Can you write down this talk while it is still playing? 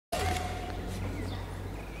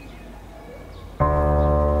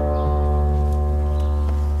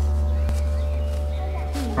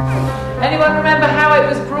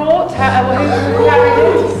thought? Who carried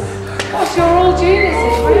this? Gosh, you're all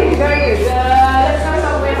geniuses. Really, very good. Let's have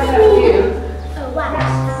some way of you. Wax.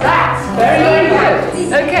 Rats. Very, very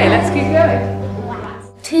good. Okay, let's keep going.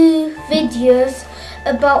 2 videos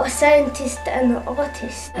about a scientist and an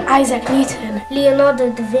artist. Isaac Newton.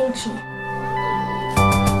 Leonardo da Vinci.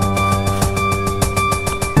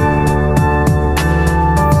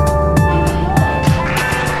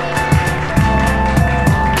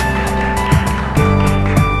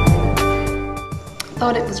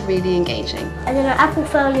 Thought it was really engaging. And then an apple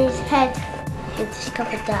fell on his head. He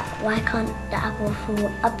discovered that why can't the apple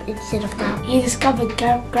fall up instead of down? He discovered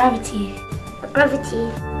gravity. Gravity.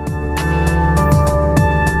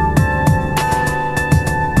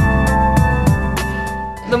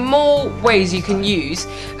 The more ways you can use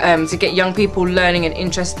to get young people learning and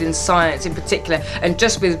interested in science in particular, and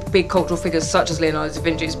just with big cultural figures such as Leonardo da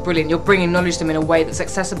Vinci, is brilliant. You're bringing knowledge to them in a way that's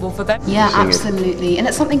accessible for them. Yeah, absolutely. And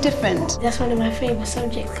it's something different. That's one of my favourite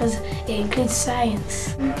subjects because it includes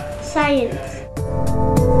science. Science.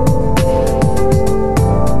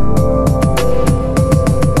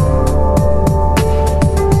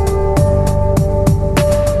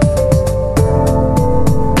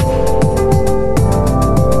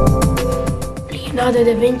 Leonardo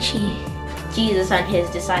da Vinci. Jesus and his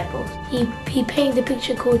disciples. He painted a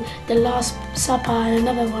picture called The Last Supper and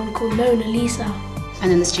another one called Mona Lisa.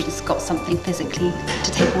 And then the students got something physically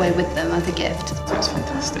to take away with them as a gift. So it's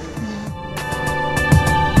fantastic.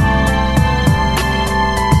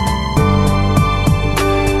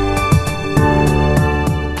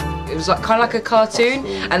 It was like kind of like a cartoon,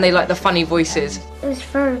 and they like the funny voices. It was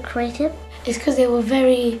very creative. It's because they were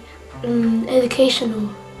very educational.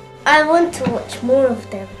 I want to watch more of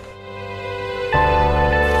them.